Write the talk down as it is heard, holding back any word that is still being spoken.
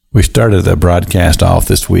We started the broadcast off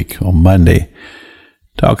this week on Monday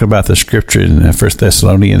talking about the scripture in 1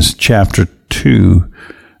 Thessalonians chapter 2,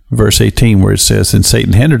 verse 18, where it says, and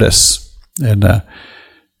Satan hindered us. And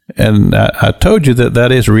I told you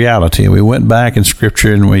that is reality. We went back in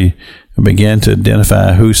scripture and we began to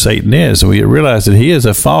identify who Satan is. And we realized that he is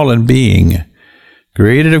a fallen being,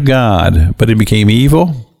 created of God, but he became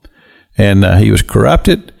evil and he was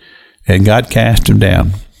corrupted and God cast him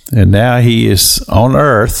down. And now he is on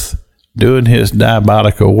earth doing his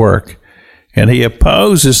diabolical work, and he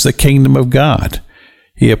opposes the kingdom of God.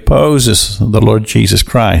 He opposes the Lord Jesus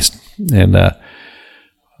Christ. And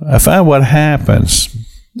I find what happens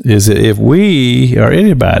is that if we or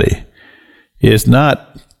anybody is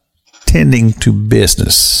not tending to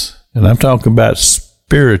business, and I'm talking about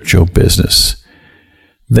spiritual business,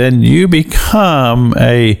 then you become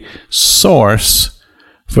a source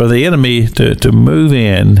for the enemy to move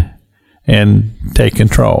in and take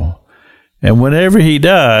control. And whenever he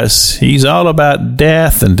does, he's all about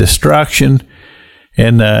death and destruction,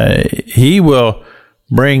 and he will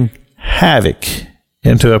bring havoc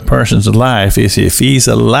into a person's life if he's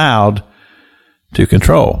allowed to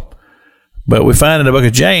control. But we find in the book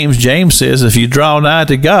of James, James says, if you draw nigh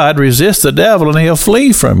to God, resist the devil and he'll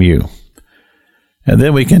flee from you. And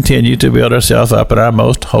then we continue to build ourselves up in our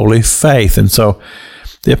most holy faith. And so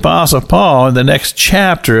the Apostle Paul, in the next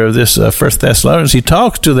chapter of this 1 Thessalonians, he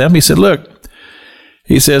talks to them. He said, look,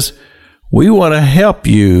 he says, we want to help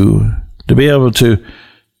you to be able to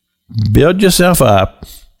build yourself up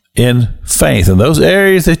in faith. In those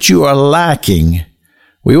areas that you are lacking,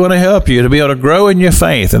 we want to help you to be able to grow in your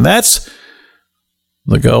faith. And that's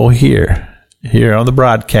the goal here on the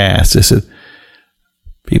broadcast. This is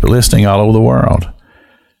people listening all over the world.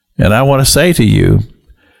 And I want to say to you,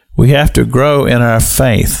 we have to grow in our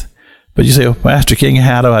faith. But you say, well, Pastor King,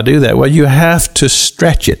 how do I do that? Well, you have to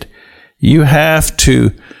stretch it. You have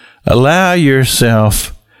to allow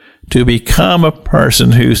yourself to become a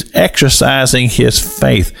person who's exercising his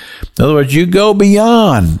faith. In other words, you go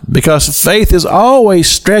beyond, because faith is always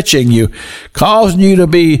stretching you, causing you to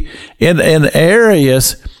be in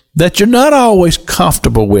areas that you're not always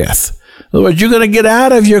comfortable with. In other words, you're going to get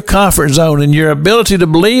out of your comfort zone and your ability to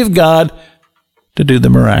believe God to do the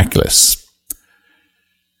miraculous.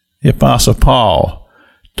 The Apostle Paul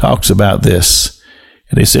talks about this,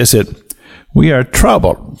 and he says that we are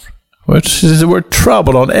troubled. We're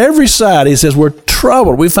troubled on every side. He says we're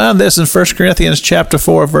troubled. We find this in 1 Corinthians chapter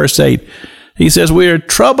 4, verse 8. He says we are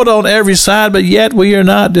troubled on every side, but yet we are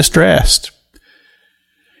not distressed.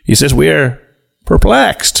 He says we are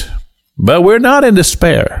perplexed, but we're not in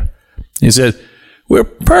despair. He says we're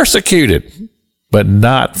persecuted, but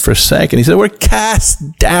not forsaken. He said we're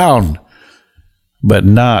cast down, but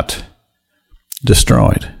not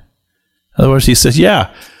destroyed. In other words, he says,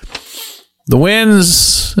 yeah, the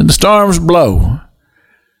winds and the storms blow.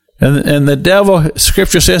 And the devil,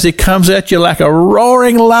 Scripture says, he comes at you like a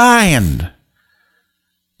roaring lion.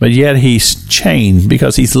 But yet he's chained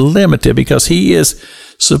because he's limited, because he is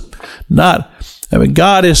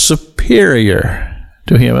God is superior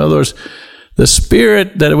to him. In other words, the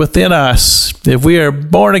Spirit that is within us, if we are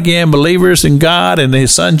born again believers in God and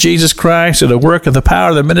His Son Jesus Christ and the work of the power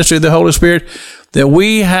of the ministry of the Holy Spirit, then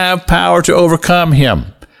we have power to overcome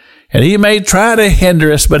him. And he may try to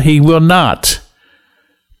hinder us, but he will not.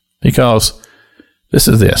 Because this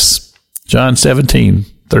is this. John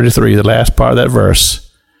 17:33, the last part of that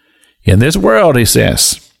verse. In this world, he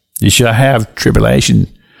says, you shall have tribulation,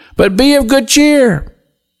 but be of good cheer.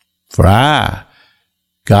 For I,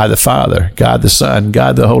 God the Father, God the Son,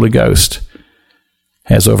 God the Holy Ghost,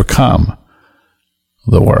 has overcome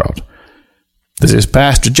the world. This is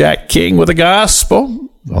Pastor Jack King with the gospel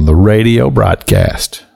on the radio broadcast.